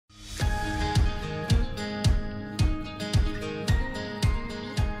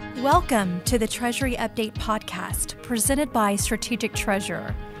Welcome to the Treasury Update podcast, presented by Strategic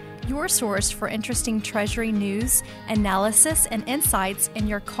Treasurer, your source for interesting Treasury news, analysis, and insights in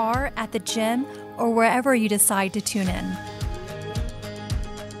your car, at the gym, or wherever you decide to tune in.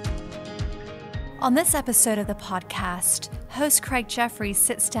 On this episode of the podcast, host Craig Jeffery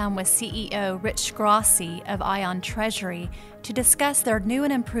sits down with CEO Rich Grossi of Ion Treasury to discuss their new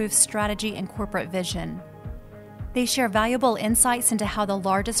and improved strategy and corporate vision. They share valuable insights into how the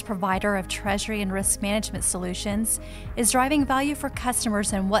largest provider of treasury and risk management solutions is driving value for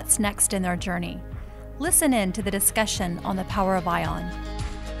customers and what's next in their journey. Listen in to the discussion on the power of Ion.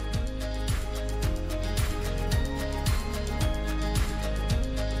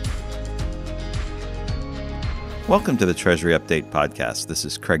 Welcome to the Treasury Update podcast. This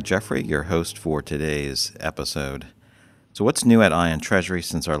is Craig Jeffery, your host for today's episode. So what's new at Ion Treasury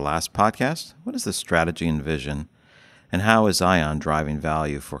since our last podcast? What is the strategy and vision? And how is Ion driving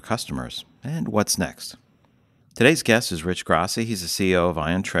value for customers? And what's next? Today's guest is Rich Grossi. He's the CEO of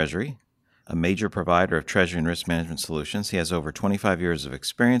Ion Treasury, a major provider of treasury and risk management solutions. He has over 25 years of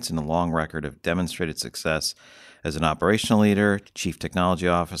experience and a long record of demonstrated success as an operational leader, chief technology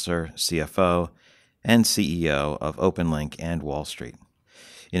officer, CFO, and CEO of OpenLink and Wall Street.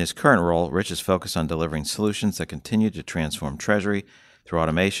 In his current role, Rich is focused on delivering solutions that continue to transform treasury through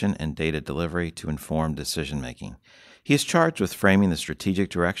automation and data delivery to inform decision-making. He is charged with framing the strategic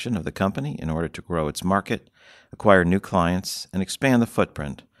direction of the company in order to grow its market, acquire new clients, and expand the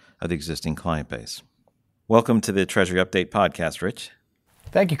footprint of the existing client base. Welcome to the Treasury Update podcast, Rich.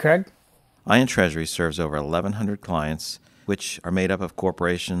 Thank you, Craig. Ion Treasury serves over 1,100 clients, which are made up of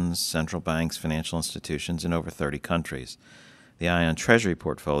corporations, central banks, financial institutions in over 30 countries. The Ion Treasury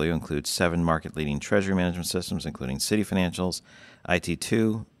portfolio includes 7 market-leading treasury management systems, including Citi Financials,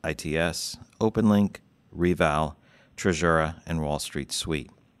 IT2, ITS, OpenLink, Reval, Treasury, and Wall Street Suite.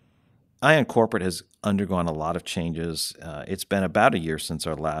 Ion Corporate has undergone a lot of changes. It's been about a year since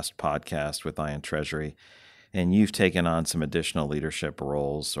our last podcast with Ion Treasury, and you've taken on some additional leadership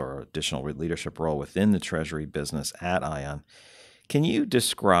roles or additional leadership role within the Treasury business at Ion. Can you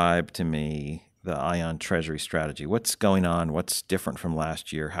describe to me the Ion Treasury strategy? What's going on? What's different from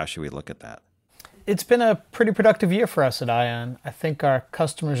last year? How should we look at that? It's been a pretty productive year for us at Ion. I think our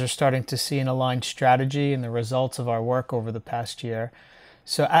customers are starting to see an aligned strategy and the results of our work over the past year.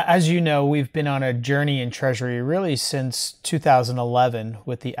 So as you know, we've been on a journey in Treasury really since 2011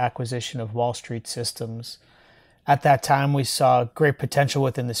 with the acquisition of Wall Street Systems. At that time, we saw great potential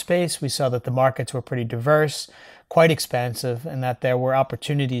within the space. We saw that the markets were pretty diverse, quite expansive, and that there were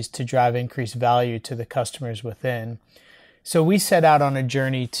opportunities to drive increased value to the customers within. So we set out on a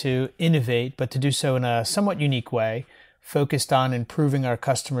journey to innovate, but to do so in a somewhat unique way, focused on improving our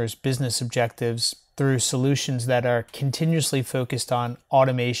customers' business objectives through solutions that are continuously focused on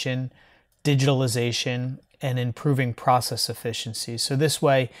automation, digitalization, and improving process efficiency. So this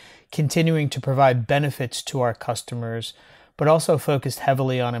way, continuing to provide benefits to our customers, but also focused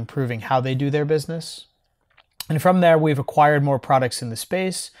heavily on improving how they do their business. And from there, we've acquired more products in the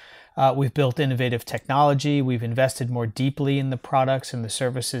space. We've built innovative technology. We've invested more deeply in the products and the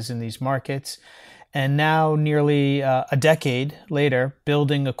services in these markets. And now, nearly a decade later,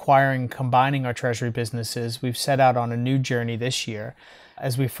 building, acquiring, combining our treasury businesses, we've set out on a new journey this year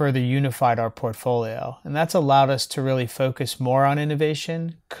as we further unified our portfolio. And that's allowed us to really focus more on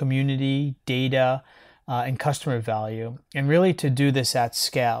innovation, community, data, and customer value, and really to do this at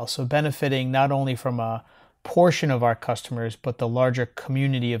scale. So benefiting not only from a portion of our customers, but the larger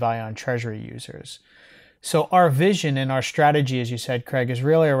community of Ion Treasury users. So our vision and our strategy, as you said, Craig, is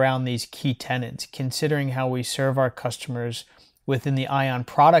really around these key tenets, considering how we serve our customers within the Ion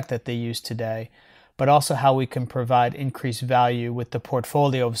product that they use today, but also how we can provide increased value with the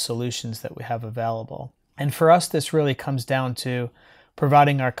portfolio of solutions that we have available. And for us, this really comes down to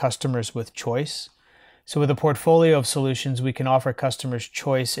providing our customers with choice. So with a portfolio of solutions, we can offer customers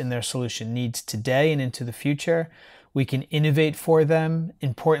choice in their solution needs today and into the future. We can innovate for them.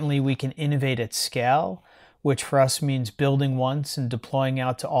 Importantly, we can innovate at scale, which for us means building once and deploying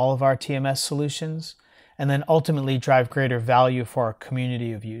out to all of our TMS solutions, and then ultimately drive greater value for our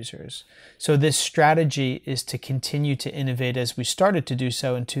community of users. So this strategy is to continue to innovate as we started to do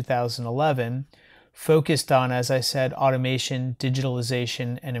so in 2011, focused on, as I said, automation,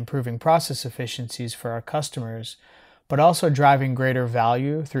 digitalization, and improving process efficiencies for our customers, but also driving greater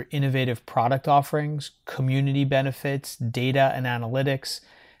value through innovative product offerings, community benefits, data and analytics,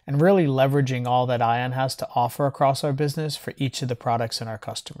 and really leveraging all that Ion has to offer across our business for each of the products and our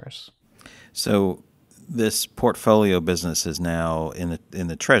customers. So this portfolio business is now in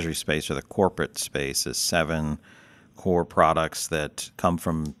the treasury space or the corporate space is 7 core products that come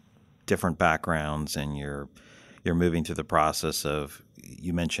from different backgrounds, and you're moving through the process of,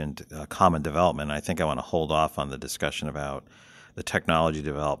 you mentioned common development. I think I want to hold off on the discussion about the technology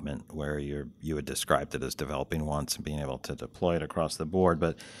development, where you had described it as developing once and being able to deploy it across the board.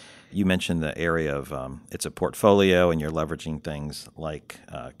 But you mentioned the area of it's a portfolio, and you're leveraging things like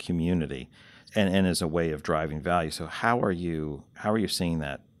community, and as a way of driving value. So how are you seeing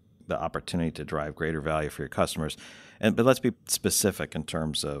that, the opportunity to drive greater value for your customers? But let's be specific in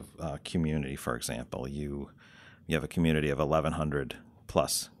terms of community. For example, you have a community of 1,100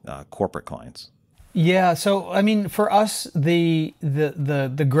 plus corporate clients. Yeah, so I mean, for us, the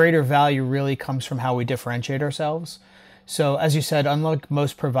greater value really comes from how we differentiate ourselves. So as you said, unlike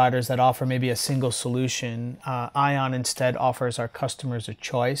most providers that offer maybe a single solution, Ion instead offers our customers a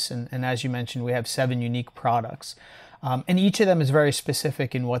choice. And as you mentioned, we have 7 unique products. And each of them is very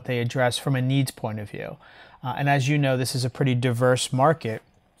specific in what they address from a needs point of view. And as you know, this is a pretty diverse market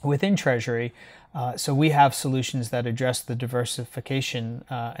within Treasury. So we have solutions that address the diversification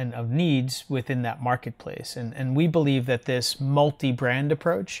and of needs within that marketplace. And we believe that this multi-brand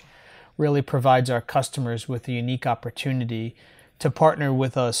approach really provides our customers with a unique opportunity to partner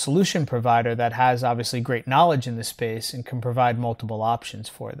with a solution provider that has obviously great knowledge in the space and can provide multiple options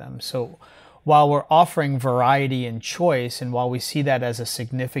for them. So while we're offering variety and choice, and while we see that as a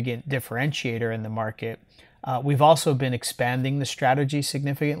significant differentiator in the market, we've also been expanding the strategy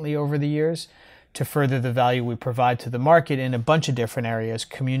significantly over the years to further the value we provide to the market in a bunch of different areas,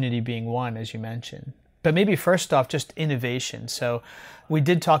 community being one, as you mentioned. But maybe first off, just innovation. So we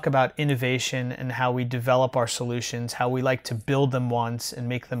did talk about innovation and how we develop our solutions, how we like to build them once and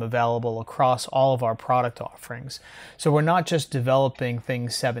make them available across all of our product offerings. So we're not just developing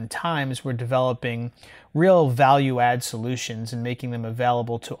things 7 times, we're developing real value add solutions and making them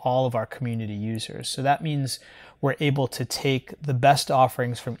available to all of our community users. So that means we're able to take the best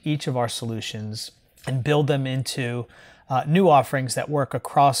offerings from each of our solutions and build them into new offerings that work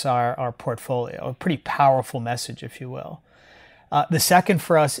across our portfolio. A pretty powerful message, if you will. The second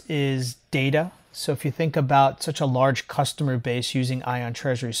for us is data. So if you think about such a large customer base using Ion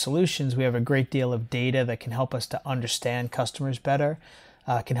Treasury solutions, we have a great deal of data that can help us to understand customers better,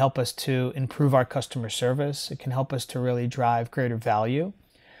 can help us to improve our customer service. It can help us to really drive greater value.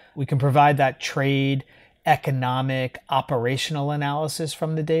 We can provide that trade, economic, operational analysis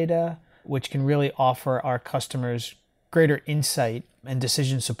from the data, which can really offer our customers greater insight and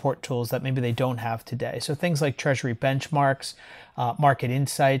decision support tools that maybe they don't have today. So things like Treasury benchmarks, market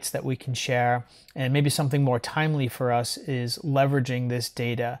insights that we can share, and maybe something more timely for us is leveraging this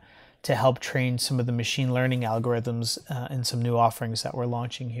data to help train some of the machine learning algorithms in some new offerings that we're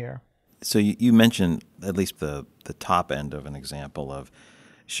launching here. So you mentioned at least the top end of an example of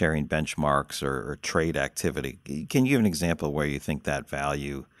sharing benchmarks or trade activity. Can you give an example where you think that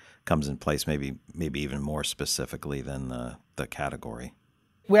value comes in place, maybe even more specifically than the category?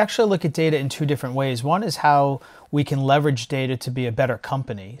 We actually look at data in 2 different ways. One is how we can leverage data to be a better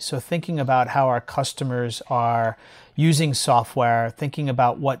company. So thinking about how our customers are using software, thinking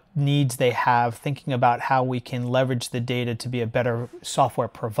about what needs they have, thinking about how we can leverage the data to be a better software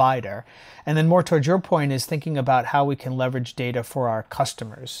provider. And then more towards your point is thinking about how we can leverage data for our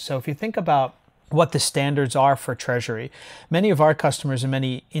customers. So if you think about what the standards are for Treasury, many of our customers and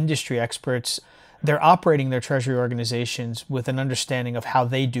many industry experts, they're operating their Treasury organizations with an understanding of how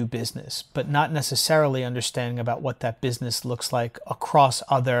they do business, but not necessarily understanding about what that business looks like across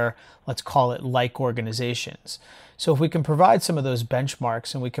other, let's call it, like organizations. So if we can provide some of those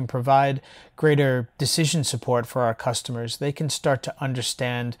benchmarks and we can provide greater decision support for our customers, they can start to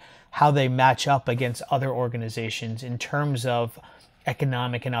understand how they match up against other organizations in terms of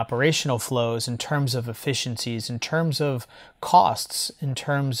economic and operational flows, in terms of efficiencies, in terms of costs, in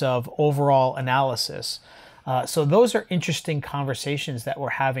terms of overall analysis. So those are interesting conversations that we're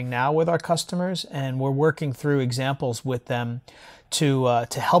having now with our customers, and we're working through examples with them to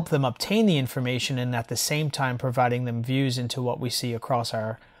help them obtain the information and at the same time providing them views into what we see across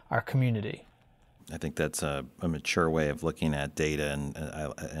our community. I think that's a mature way of looking at data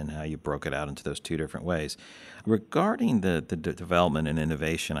and how you broke it out into those 2 different ways. Regarding the development and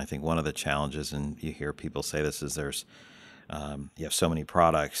innovation, I think one of the challenges, and you hear people say this, is there's you have so many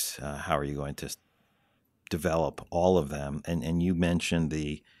products. How are you going to develop all of them? And you mentioned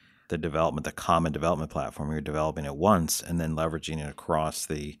the development, the common development platform. You're developing it once and then leveraging it across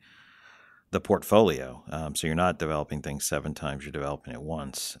the portfolio. So you're not developing things 7 times, you're developing it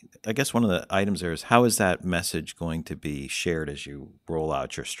once. I guess one of the items there is, how is that message going to be shared as you roll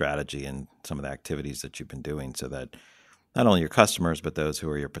out your strategy and some of the activities that you've been doing, so that not only your customers, but those who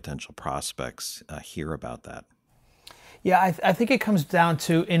are your potential prospects hear about that? Yeah, I think it comes down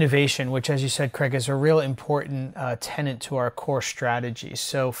to innovation, which, as you said, Craig, is a real important tenet to our core strategy.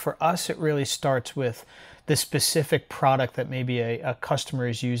 So for us, it really starts with the specific product that maybe a customer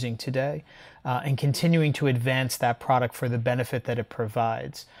is using today, and continuing to advance that product for the benefit that it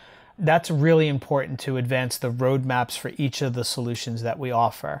provides. That's really important to advance the roadmaps for each of the solutions that we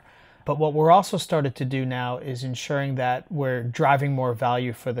offer. But what we're also started to do now is ensuring that we're driving more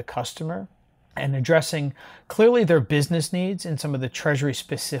value for the customer and addressing clearly their business needs in some of the Treasury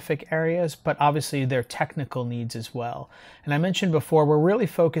specific areas, but obviously their technical needs as well. And I mentioned before, we're really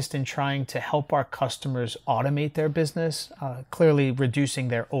focused in trying to help our customers automate their business, clearly reducing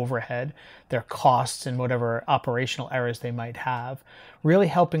their overhead, their costs, and whatever operational errors they might have. Really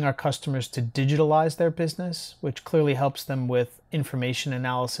helping our customers to digitalize their business, which clearly helps them with information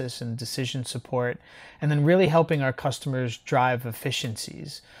analysis and decision support, and then really helping our customers drive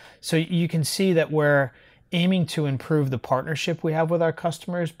efficiencies. So you can see that we're aiming to improve the partnership we have with our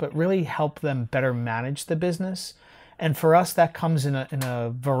customers, but really help them better manage the business. And for us, that comes in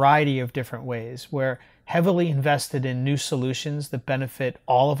a variety of different ways. We're heavily invested in new solutions that benefit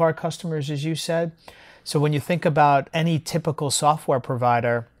all of our customers, as you said. So when you think about any typical software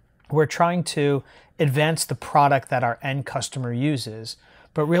provider, we're trying to advance the product that our end customer uses,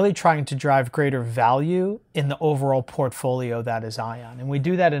 but really trying to drive greater value in the overall portfolio that is Ion. And we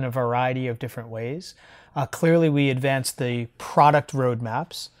do that in a variety of different ways. Clearly, we advance the product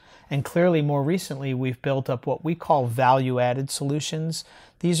roadmaps. And clearly, more recently, we've built up what we call value-added solutions.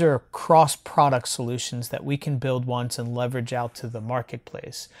 These are cross-product solutions that we can build once and leverage out to the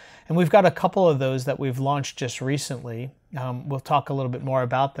marketplace. And we've got a couple of those that we've launched just recently. We'll talk a little bit more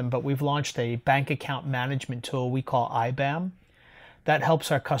about them, but we've launched a bank account management tool we call IBAM. That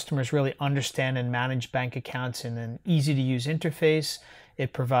helps our customers really understand and manage bank accounts in an easy-to-use interface.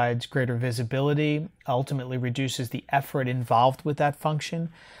 It provides greater visibility, ultimately reduces the effort involved with that function.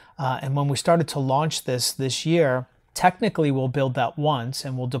 And when we started to launch this year, technically we'll build that once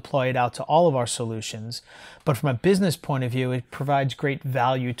and we'll deploy it out to all of our solutions. But from a business point of view, it provides great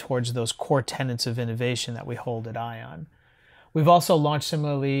value towards those core tenets of innovation that we hold at Ion. We've also launched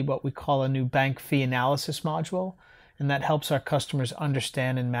similarly what we call a new bank fee analysis module. And that helps our customers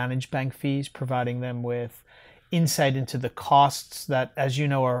understand and manage bank fees, providing them with insight into the costs that, as you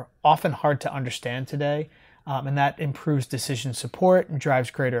know, are often hard to understand today. And that improves decision support and drives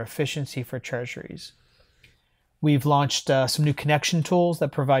greater efficiency for treasuries. We've launched some new connection tools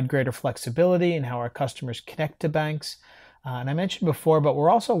that provide greater flexibility in how our customers connect to banks. And I mentioned before, but we're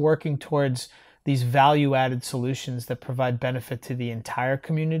also working towards these value-added solutions that provide benefit to the entire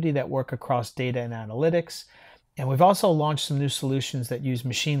community that work across data and analytics. And we've also launched some new solutions that use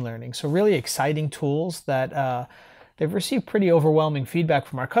machine learning. So really exciting tools that they've received pretty overwhelming feedback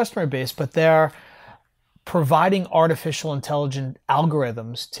from our customer base, but they're providing artificial intelligent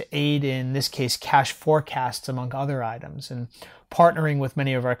algorithms to aid in this case cash forecasts, among other items. And partnering with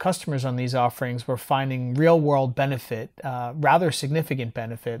many of our customers on these offerings, we're finding real world benefit, rather significant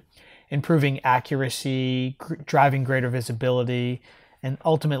benefit, improving accuracy, driving greater visibility, and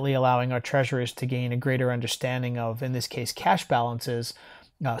ultimately allowing our treasurers to gain a greater understanding of, in this case, cash balances,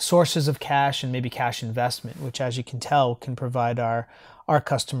 sources of cash, and maybe cash investment, which, as you can tell, can provide our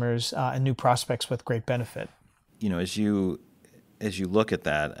customers and new prospects with great benefit. You know, as you look at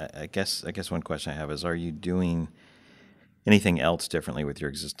that, I guess one question I have is, are you doing anything else differently with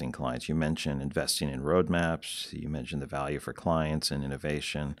your existing clients? You mentioned investing in roadmaps. You mentioned the value for clients and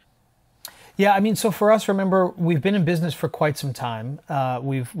innovation. Yeah, I mean, so for us, remember, we've been in business for quite some time.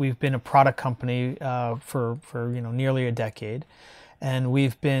 We've been a product company for nearly a decade, and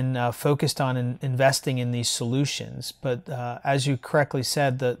we've been focused on investing in these solutions. But as you correctly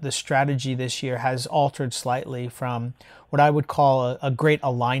said, the strategy this year has altered slightly from what I would call a great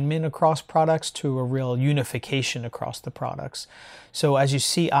alignment across products to a real unification across the products. So as you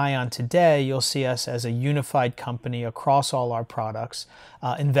see Ion today, you'll see us as a unified company across all our products,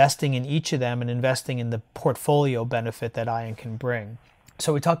 investing in each of them and investing in the portfolio benefit that Ion can bring.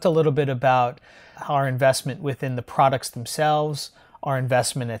 So we talked a little bit about our investment within the products themselves, our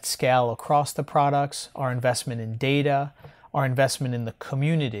investment at scale across the products, our investment in data, our investment in the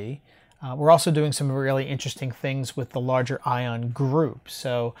community. We're also doing some really interesting things with the larger Ion group.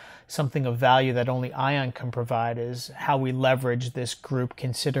 So something of value that only Ion can provide is how we leverage this group,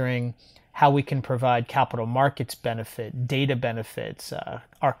 considering how we can provide capital markets benefit, data benefits,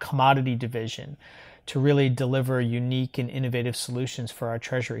 our commodity division, to really deliver unique and innovative solutions for our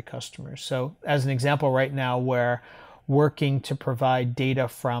treasury customers. So as an example right now, where working to provide data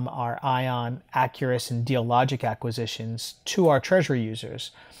from our Ion, Accurus, and Dealogic acquisitions to our Treasury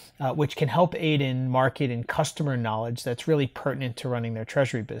users, which can help aid in market and customer knowledge that's really pertinent to running their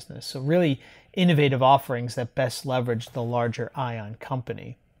Treasury business. So really innovative offerings that best leverage the larger Ion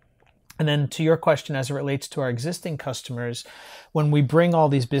company. And then to your question, as it relates to our existing customers, when we bring all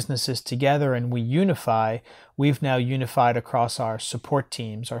these businesses together and we unify, we've now unified across our support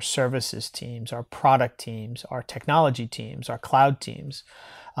teams, our services teams, our product teams, our technology teams, our cloud teams,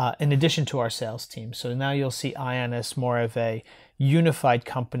 in addition to our sales team. So now you'll see Ion as more of a unified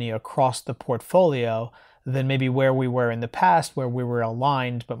company across the portfolio than maybe where we were in the past, where we were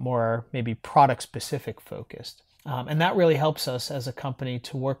aligned, but more maybe product-specific focused. And that really helps us as a company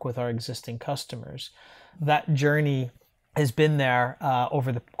to work with our existing customers. That journey has been there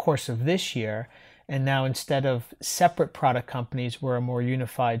over the course of this year. And now instead of separate product companies, we're a more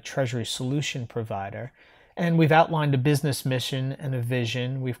unified Treasury solution provider. And we've outlined a business mission and a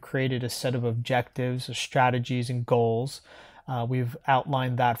vision. We've created a set of objectives, strategies, and goals. We've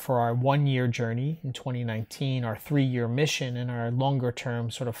outlined that for our 1-year journey in 2019, our 3-year mission, and our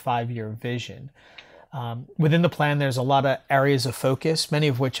longer-term sort of 5-year vision. Within the plan, there's a lot of areas of focus, many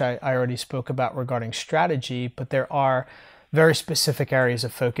of which I already spoke about regarding strategy, but there are very specific areas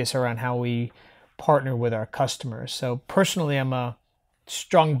of focus around how we partner with our customers. So personally, I'm a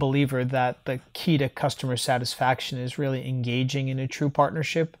strong believer that the key to customer satisfaction is really engaging in a true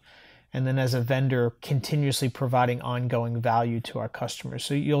partnership, and then as a vendor, continuously providing ongoing value to our customers.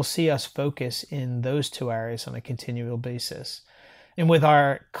 So you'll see us focus in those 2 areas on a continual basis. And with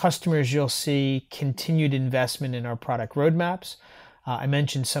our customers, you'll see continued investment in our product roadmaps. I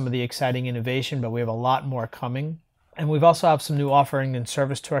mentioned some of the exciting innovation, but we have a lot more coming. And we've also have some new offering and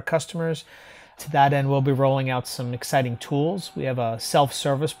service to our customers. To that end, we'll be rolling out some exciting tools. We have a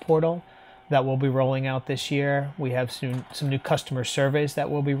self-service portal that we'll be rolling out this year. We have some new customer surveys that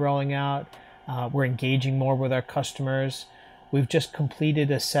we'll be rolling out. We're engaging more with our customers. We've just completed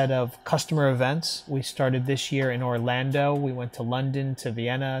a set of customer events. We started this year in Orlando. We went to London, to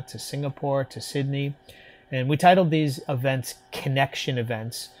Vienna, to Singapore, to Sydney. And we titled these events Connection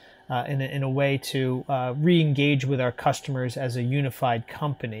Events in a way to re-engage with our customers as a unified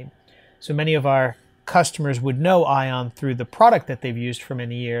company. So many of our customers would know Ion through the product that they've used for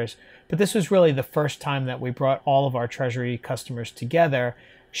many years, but this was really the first time that we brought all of our Treasury customers together,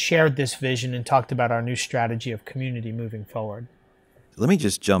 shared this vision, and talked about our new strategy of community moving forward. Let me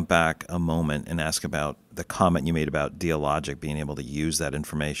just jump back a moment and ask about the comment you made about Dealogic being able to use that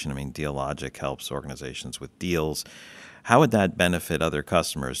information. I mean, Dealogic helps organizations with deals. How would that benefit other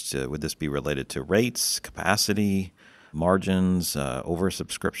customers? Would this be related to rates, capacity, margins,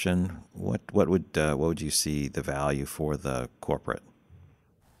 oversubscription? What would you see the value for the corporate?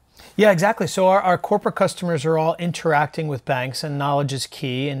 Yeah, exactly. So our corporate customers are all interacting with banks, and knowledge is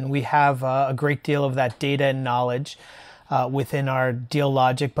key. And we have a great deal of that data and knowledge within our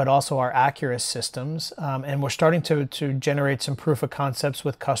Dealogic, but also our Accurus systems. And we're starting to generate some proof of concepts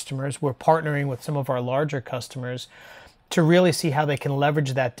with customers. We're partnering with some of our larger customers to really see how they can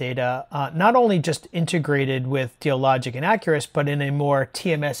leverage that data, not only just integrated with Dealogic and Accurus, but in a more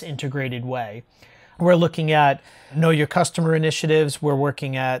TMS integrated way. We're looking at know your customer initiatives. We're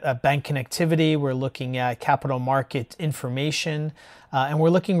working at bank connectivity. We're looking at capital market information. And we're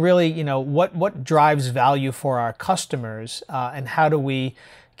looking really, what drives value for our customers, and how do we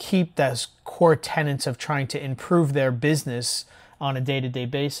keep those core tenets of trying to improve their business on a day-to-day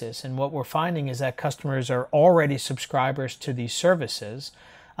basis. And what we're finding is that customers are already subscribers to these services.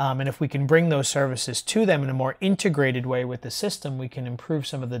 And if we can bring those services to them in a more integrated way with the system, we can improve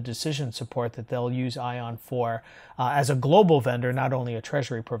some of the decision support that they'll use Ion for as a global vendor, not only a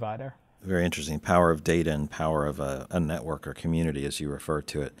Treasury provider. Very interesting. Power of data and power of a network or community, as you refer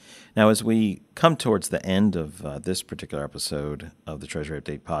to it. Now, as we come towards the end of this particular episode of the Treasury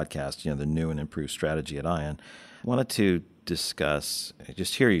Update podcast, the new and improved strategy at Ion, I wanted to discuss,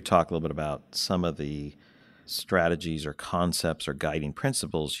 just hear you talk a little bit about some of the strategies or concepts or guiding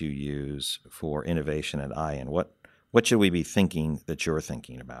principles you use for innovation at Ion. What should we be thinking that you're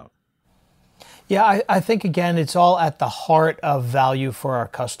thinking about? Yeah, I think, again, it's all at the heart of value for our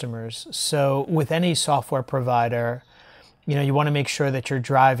customers. So with any software provider, you want to make sure that you're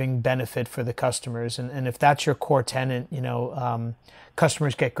driving benefit for the customers. And if that's your core tenet,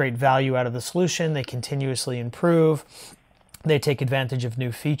 customers get great value out of the solution. They continuously improve. they take advantage of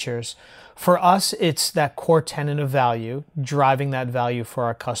new features. For us, it's that core tenet of value, driving that value for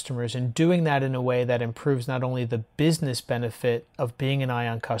our customers and doing that in a way that improves not only the business benefit of being an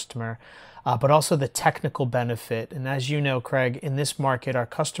Ion customer, but also the technical benefit. And as you know, Craig, in this market, our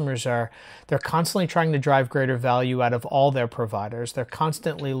customers they're constantly trying to drive greater value out of all their providers. They're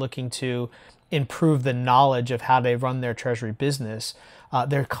constantly looking to improve the knowledge of how they run their treasury business.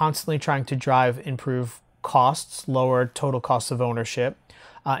 They're constantly trying to improve costs, lower total costs of ownership,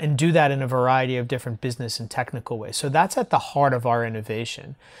 and do that in a variety of different business and technical ways. So that's at the heart of our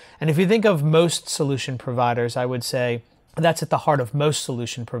innovation. And if you think of most solution providers, I would say that's at the heart of most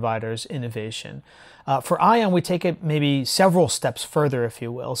solution providers' innovation. For Ion, we take it maybe several steps further, if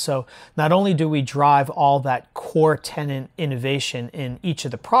you will. So not only do we drive all that core tenant innovation in each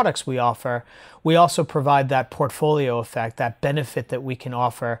of the products we offer, we also provide that portfolio effect, that benefit that we can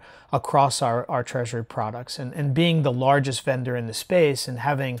offer across our treasury products. And being the largest vendor in the space and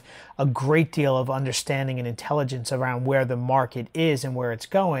having a great deal of understanding and intelligence around where the market is and where it's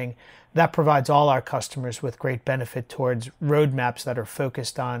going, that provides all our customers with great benefit towards roadmaps that are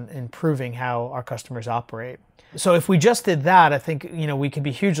focused on improving how our customers operate. So if we just did that, I think we could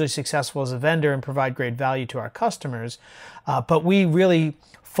be hugely successful as a vendor and provide great value to our customers. But we really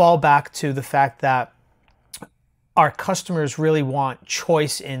fall back to the fact that our customers really want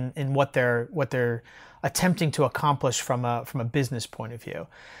choice in what they're attempting to accomplish from a business point of view.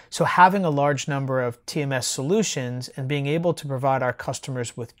 So having a large number of TMS solutions and being able to provide our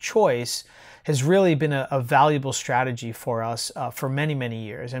customers with choice has really been a valuable strategy for us for many, many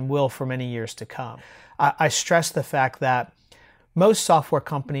years and will for many years to come. I stress the fact that most software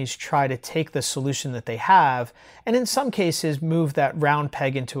companies try to take the solution that they have and in some cases move that round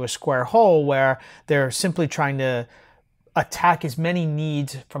peg into a square hole where they're simply trying to attack as many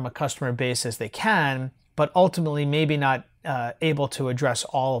needs from a customer base as they can, but ultimately maybe not able to address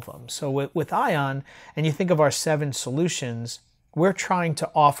all of them. So with Ion, and you think of our 7 solutions, we're trying to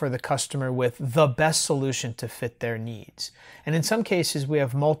offer the customer with the best solution to fit their needs. And in some cases, we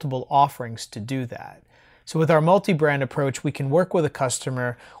have multiple offerings to do that. So with our multi-brand approach, we can work with a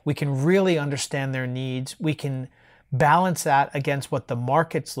customer, we can really understand their needs, we can balance that against what the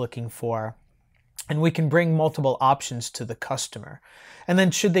market's looking for, and we can bring multiple options to the customer. And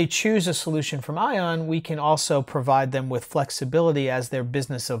then should they choose a solution from Ion, we can also provide them with flexibility as their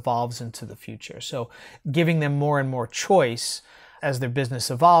business evolves into the future. So giving them more and more choice as their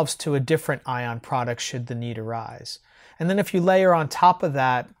business evolves to a different Ion product should the need arise. And then if you layer on top of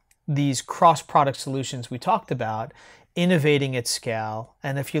that these cross-product solutions we talked about, innovating at scale,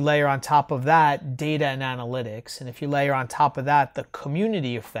 and if you layer on top of that data and analytics, and if you layer on top of that the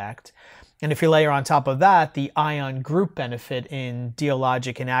community effect, and if you layer on top of that the Ion Group benefit in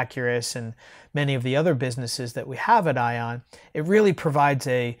Dealogic and Accurus and many of the other businesses that we have at Ion, it really provides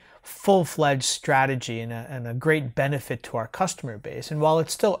a full-fledged strategy and a great benefit to our customer base. And while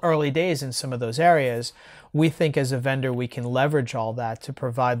it's still early days in some of those areas, we think as a vendor we can leverage all that to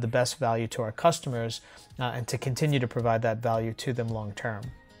provide the best value to our customers and to continue to provide that value to them long term.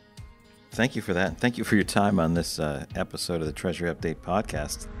 Thank you for that. Thank you for your time on this episode of the Treasury Update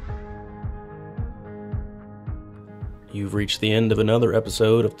podcast. You've reached the end of another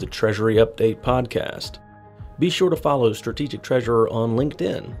episode of the Treasury Update podcast. Be sure to follow Strategic Treasurer on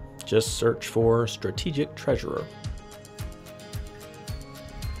LinkedIn. Just search for Strategic Treasurer.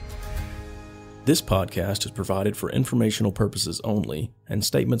 This podcast is provided for informational purposes only, and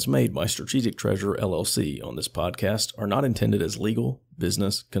statements made by Strategic Treasurer LLC on this podcast are not intended as legal,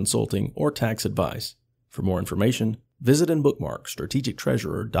 business, consulting, or tax advice. For more information, visit and bookmark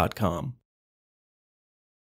strategictreasurer.com.